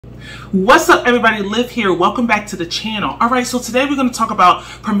What's up, everybody? Liv here. Welcome back to the channel. All right, so today we're going to talk about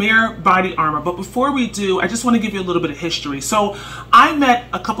Premier Body Armor. But before we do, I just want to give you a little bit of history. So I met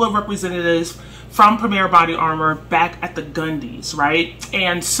a couple of representatives from Premier Body Armor back at the Gundies, right?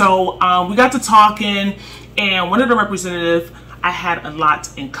 And so we got to talking, and one of the representatives, I had a lot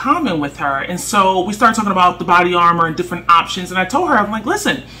in common with her. And so we started talking about the body armor and different options. And I told her, I'm like,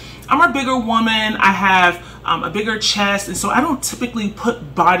 listen, I'm a bigger woman. I have a bigger chest. And so I don't typically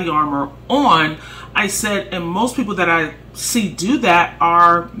put body armor on. I said, and most people that I see do that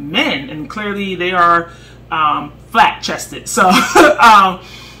are men. And clearly they are flat chested. So,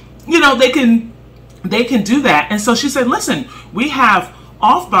 you know, they can do that. And so she said, listen, we have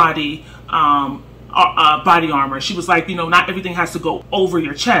off body body armor. She was like, you know, not everything has to go over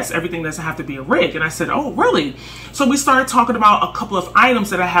your chest. Everything doesn't have to be a rig. And I said, oh, really? So we started talking about a couple of items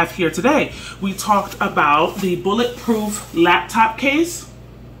that I have here today. We talked about the bulletproof laptop case,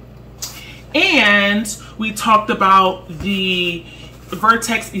 and we talked about the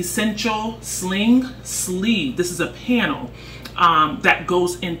Vertx Essentials Sling sleeve. This is a panel that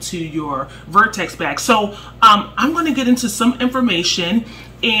goes into your Vertx bag. So I'm going to get into some information,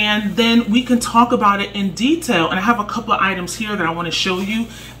 and then we can talk about it in detail. And I have a couple of items here that I want to show you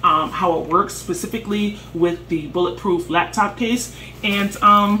how it works specifically with the bulletproof laptop case, and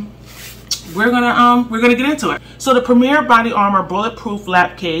we're gonna get into it. So the Premier Body Armor bulletproof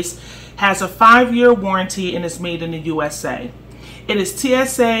lap case has a 5-year warranty and is made in the USA. It is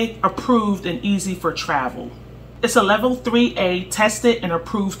TSA approved and easy for travel. It's a level 3A tested and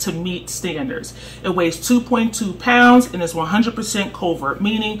approved to meet standards. It weighs 2.2 pounds and is 100% covert,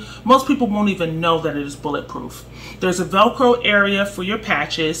 meaning most people won't even know that it is bulletproof. There's a Velcro area for your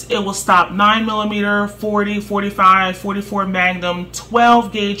patches. It will stop 9mm, 40, 45, 44 Magnum,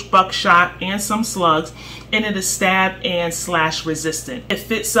 12 gauge buckshot, and some slugs, and it is stab and slash resistant. It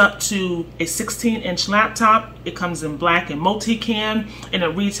fits up to a 16-inch laptop. It comes in black and multicam, and it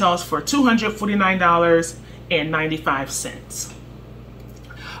retails for $249.95.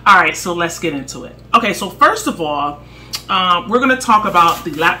 All right, so let's get into it. Okay, so first of all, we're going to talk about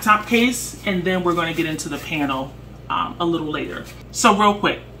the laptop case, and then we're going to get into the panel a little later. So real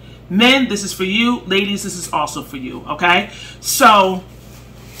quick, men, this is for you. Ladies, this is also for you, okay? So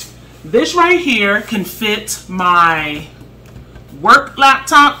this right here can fit my work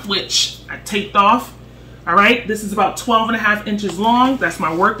laptop, which I taped off. All right, this is about 12.5 inches long. That's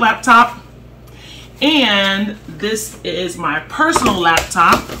my work laptop. And this is my personal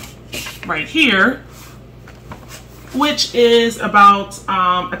laptop right here, which is about,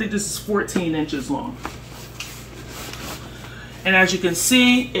 I think this is 14 inches long. And as you can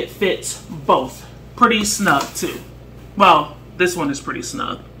see, it fits both. Pretty snug too. Well, this one is pretty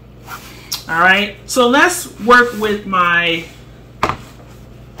snug. All right, so let's work with my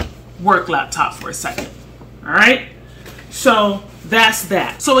work laptop for a second. All right, so that's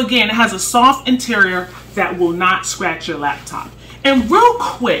that. So again, it has a soft interior that will not scratch your laptop. And real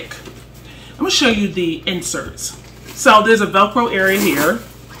quick, I'm gonna show you the inserts. So there's a Velcro area here.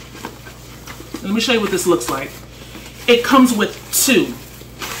 Let me show you what this looks like. It comes with two,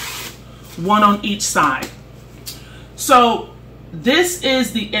 one on each side. So this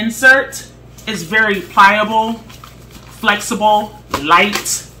is the insert. It's very pliable, flexible,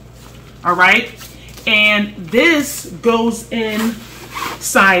 light, all right? And this goes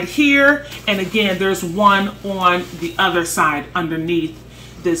inside here, and again, there's one on the other side underneath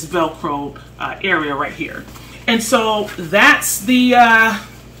this Velcro area right here. And so that's the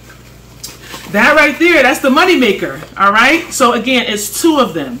that right there, that's the money maker. All right, so again, it's two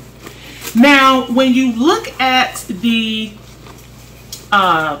of them. Now when you look at the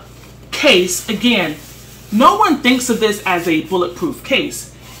case, again, no one thinks of this as a bulletproof case.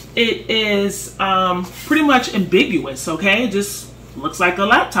 It is pretty much ambiguous, okay? It just looks like a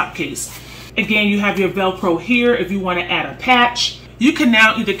laptop case. Again, you have your Velcro here if you want to add a patch. You can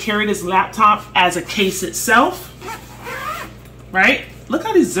now either carry this laptop as a case itself, right? Look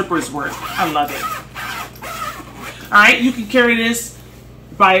how these zippers work. I love it. All right, you can carry this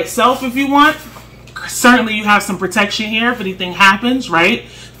by itself if you want. Certainly you have some protection here if anything happens, right?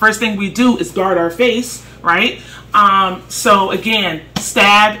 First thing we do is guard our face, right? So again,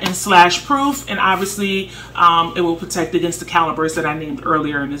 stab and slash proof, and obviously it will protect against the calibers that I named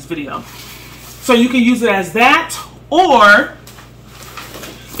earlier in this video. So you can use it as that, or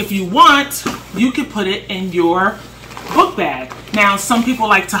if you want, you can put it in your book bag. Now, some people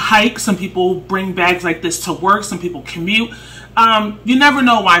like to hike, some people bring bags like this to work, some people commute. You never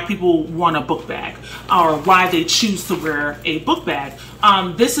know why people want a book bag or why they choose to wear a book bag.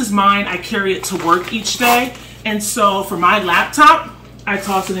 This is mine. I carry it to work each day. And so for my laptop, I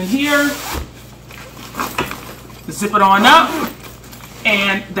toss it in here, zip it on up,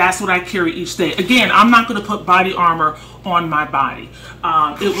 and that's what I carry each day. Again, I'm not going to put body armor on my body.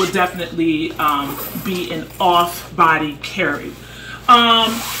 It will definitely be an off-body carry.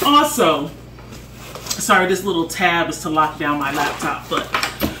 Also, sorry, this little tab is to lock down my laptop, but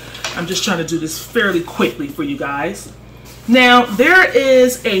I'm just trying to do this fairly quickly for you guys. Now, there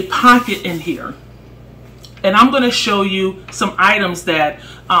is a pocket in here, and I'm going to show you some items that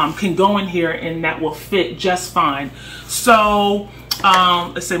can go in here and that will fit just fine. So,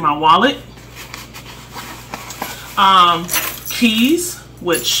 let's say my wallet, keys,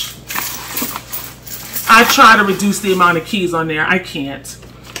 which I try to reduce the amount of keys on there. I can't.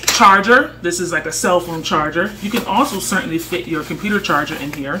 Charger. This is like a cell phone charger. You can also certainly fit your computer charger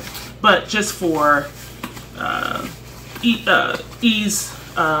in here, but just for ease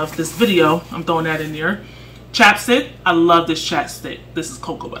of this video, I'm throwing that in there. Chapstick. I love this chapstick. This is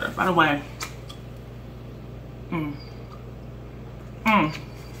cocoa butter, by the way.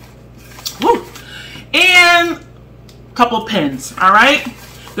 Woo. And a couple pens. All right.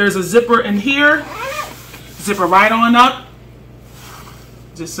 There's a zipper in here. Zipper right on up,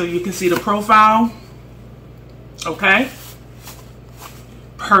 just so you can see the profile. Okay.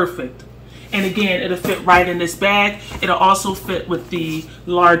 Perfect. And again, it'll fit right in this bag. It'll also fit with the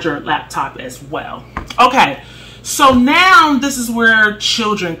larger laptop as well. Okay, so now this is where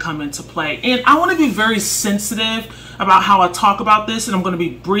children come into play. And I want to be very sensitive about how I talk about this, and I'm going to be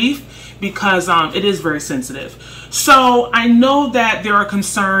brief because it is very sensitive. So I know that there are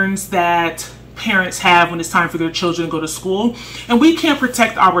concerns that parents have when it's time for their children to go to school, and we can't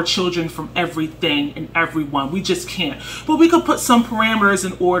protect our children from everything and everyone. We just can't. But we could put some parameters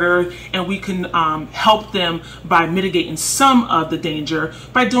in order, and we can help them by mitigating some of the danger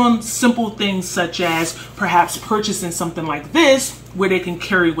by doing simple things such as perhaps purchasing something like this where they can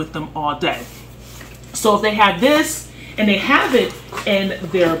carry with them all day. So if they have this and they have it in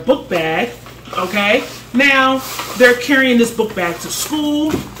their book bag, okay, now they're carrying this book bag to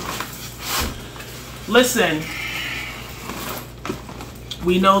school. Listen,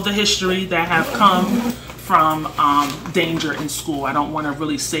 we know the history that have come from danger in school. I don't want to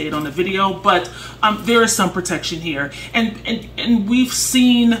really say it on the video, but there is some protection here. And we've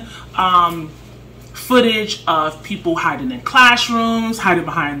seen footage of people hiding in classrooms, hiding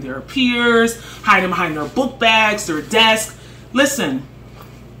behind their peers, hiding behind their book bags, their desk. Listen,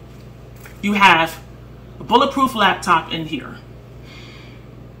 you have a bulletproof laptop in here.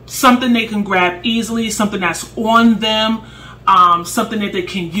 Something they can grab easily, something that's on them, something that they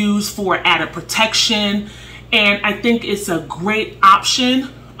can use for added protection. And I think it's a great option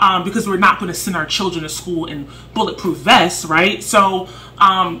because we're not going to send our children to school in bulletproof vests, right? So,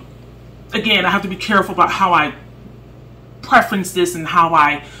 again, I have to be careful about how I preference this and how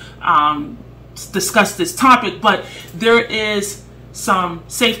I discuss this topic, but there is some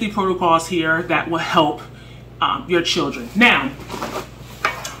safety protocols here that will help your children. Now,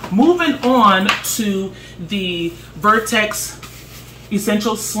 moving on to the Vertx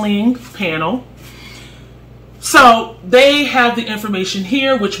Essentials Sling panel. So they have the information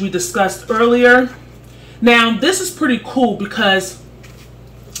here, which we discussed earlier. Now, this is pretty cool because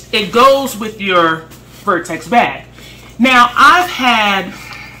it goes with your Vertx bag. Now, I've had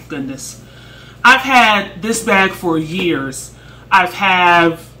this bag for years. I've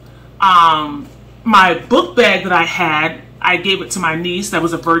had my book bag that I had. I gave it to my niece. That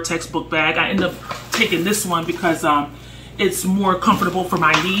was a Vertx book bag. I ended up taking this one because it's more comfortable for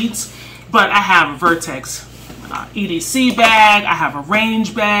my needs. But I have a Vertx EDC bag. I have a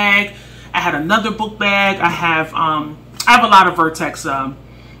range bag. I had another book bag. I have a lot of Vertx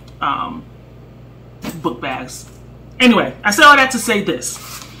book bags. Anyway, I said all that to say this.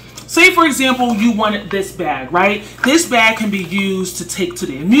 Say, for example, you wanted this bag, right? This bag can be used to take to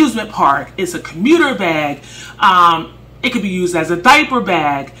the amusement park. It's a commuter bag. It could be used as a diaper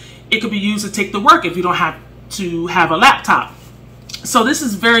bag. It could be used to take to work if you don't have to have a laptop. So this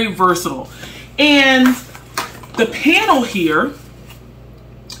is very versatile. And the panel here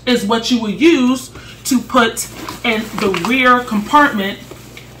is what you would use to put in the rear compartment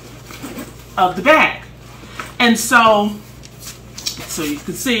of the bag. And so you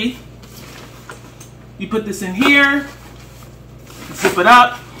can see, you put this in here, zip it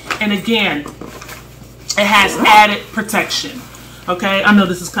up, and again, it has added protection. Okay, I know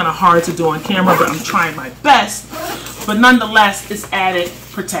this is kind of hard to do on camera, but I'm trying my best. But nonetheless, it's added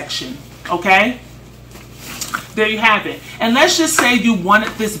protection. Okay, there you have it. And let's just say you wanted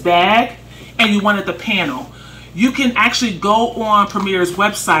this bag and you wanted the panel. You can actually go on Premier's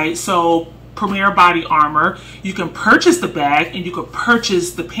website. So Premier Body Armor, you can purchase the bag and you can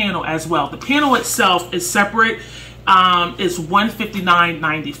purchase the panel as well. The panel itself is separate, is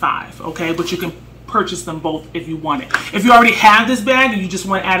 $159.95, okay? But you can purchase them both if you want it. If you already have this bag and you just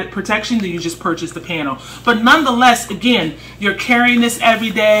want added protection, then you just purchase the panel. But nonetheless, again, you're carrying this every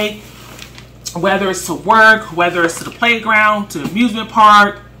day, whether it's to work, whether it's to the playground, to the amusement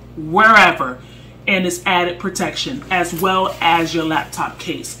park, wherever, and it's added protection as well as your laptop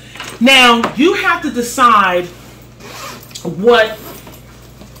case. Now, you have to decide what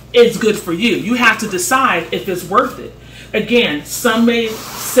is good for you. You have to decide if it's worth it. Again, some may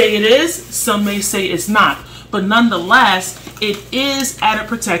say it is, some may say it's not. But nonetheless, it is added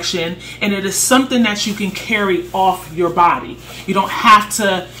protection, and it is something that you can carry off your body. You don't have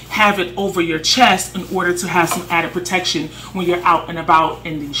to have it over your chest in order to have some added protection when you're out and about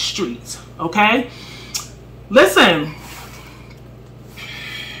in these streets, okay? Listen,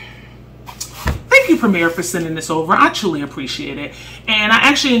 thank you, Premier, for sending this over. I truly appreciate it. And I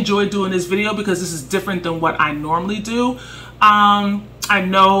actually enjoyed doing this video because this is different than what I normally do. I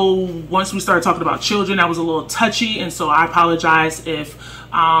know once we started talking about children, I was a little touchy, and so I apologize if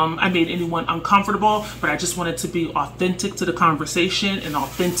I made anyone uncomfortable, but I just wanted to be authentic to the conversation and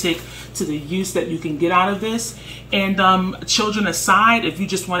authentic to the use that you can get out of this. And children aside, if you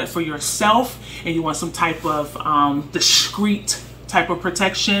just want it for yourself and you want some type of discreet type of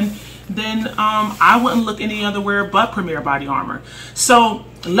protection, then I wouldn't look any other where but Premier Body Armor. So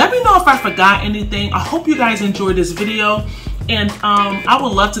let me know if I forgot anything. I hope you guys enjoyed this video, and I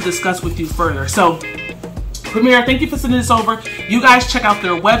would love to discuss with you further. So Premier, thank you for sending this over. You guys check out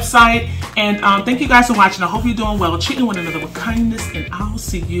their website, and thank you guys for watching. I hope you're doing well, treating one another with kindness, and I'll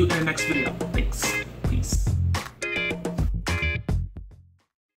see you in the next video. Thanks.